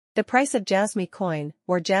The price of JasmyCoin,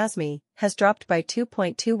 or JASMY, has dropped by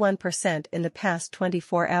 2.21% in the past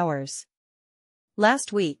 24 hours.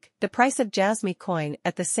 Last week, the price of JasmyCoin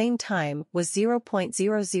at the same time was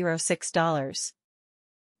 $0.006.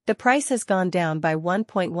 The price has gone down by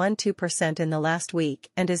 1.12% in the last week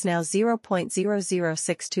and is now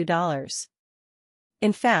 $0.0062.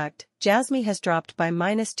 In fact, JASMY has dropped by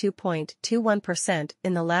 -2.21%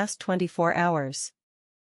 in the last 24 hours.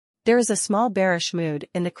 There is a small bearish mood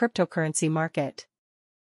in the cryptocurrency market.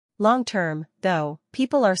 Long-term, though,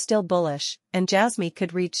 people are still bullish, and JASMY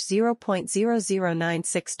could reach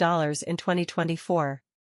 $0.0096 in 2024.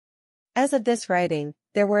 As of this writing,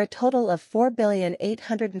 there were a total of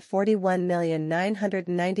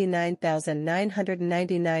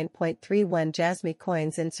 4,841,999,999.31 JASMY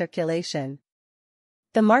coins in circulation.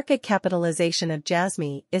 The market capitalization of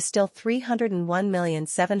JASMY is still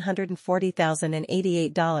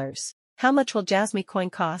 $301,740,088. How much will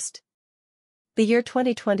JasmyCoin cost? The year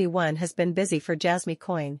 2021 has been busy for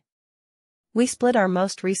JasmyCoin. We split our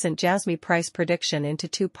most recent JASMY price prediction into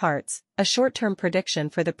two parts, a short-term prediction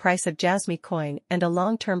for the price of JasmyCoin and a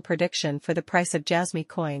long-term prediction for the price of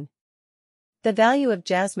JasmyCoin. The value of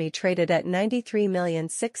JASMY traded at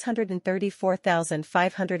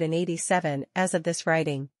 $93,634,587 as of this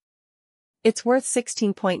writing. It's worth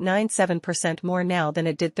 16.97% more now than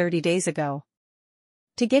it did 30 days ago.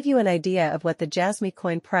 To give you an idea of what the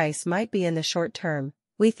JasmyCoin price might be in the short term,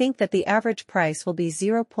 we think that the average price will be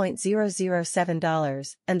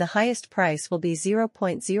 $0.007 and the highest price will be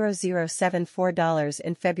 $0.0074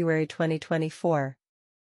 in February 2024.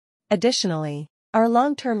 Additionally, our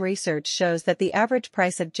long-term research shows that the average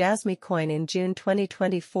price of JasmyCoin in June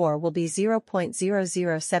 2024 will be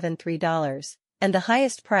 $0.0073, and the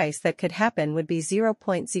highest price that could happen would be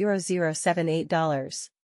 $0.0078.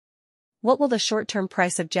 What will the short-term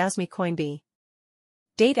price of JasmyCoin be?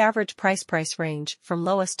 Date average price range from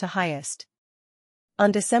lowest to highest.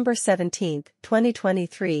 On December 17,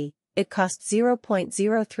 2023, it cost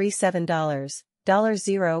 $0.037,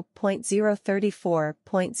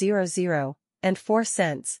 $0.034.00, and 4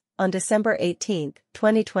 cents. On December 18,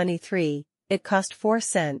 2023, it cost 4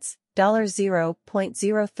 cents,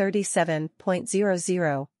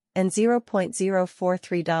 $0.037.00, and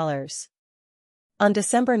 $0.043. On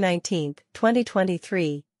December 19,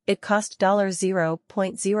 2023, it cost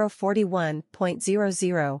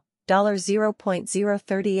 $0.041.00,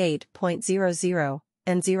 $0.038.00,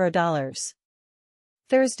 and $0.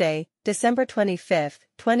 Thursday, December 25,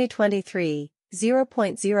 2023,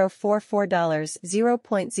 $0.044,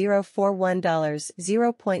 $0.041,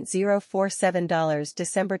 $0.047.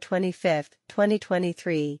 December 25,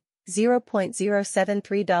 2023,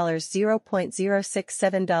 $0.073,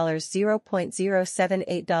 $0.067,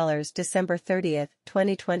 $0.078. December 30,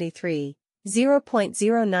 2023,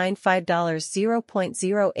 $0.095,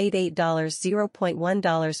 $0.088,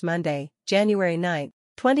 $0.1. Monday, January 9,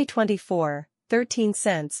 2024, 13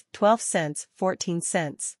 cents, 12 cents, 14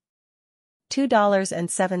 cents.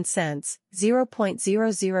 $2.07,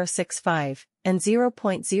 0.0065, and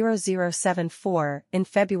 0.0074 in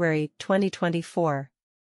February 2024.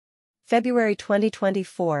 February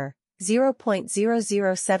 2024,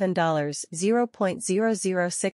 $0.007, $0.006,